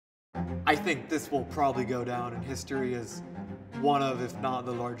I think this will probably go down in history as one of, if not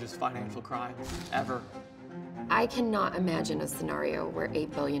the largest financial crimes ever. I cannot imagine a scenario where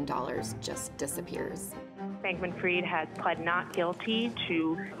 $8 billion just disappears. Bankman-Fried has pled not guilty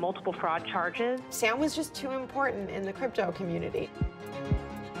to multiple fraud charges. Sam was just too important in the crypto community.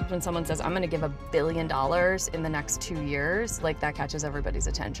 When someone says, I'm going to give $1 billion in the next 2 years, like that catches everybody's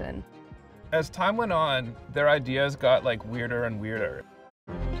attention. As time went on, their ideas got like weirder and weirder.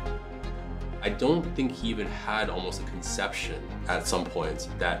 I don't think he even had almost a conception at some point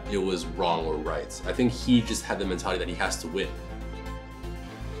that it was wrong or right. I think he just had the mentality that he has to win.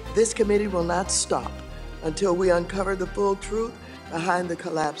 This committee will not stop until we uncover the full truth behind the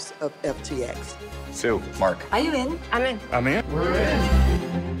collapse of FTX. Sue, Mark. Are you in? I'm in. I'm in. We're in.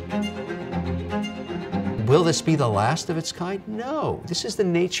 Will this be the last of its kind? No. This is the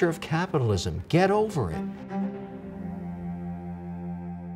nature of capitalism. Get over it.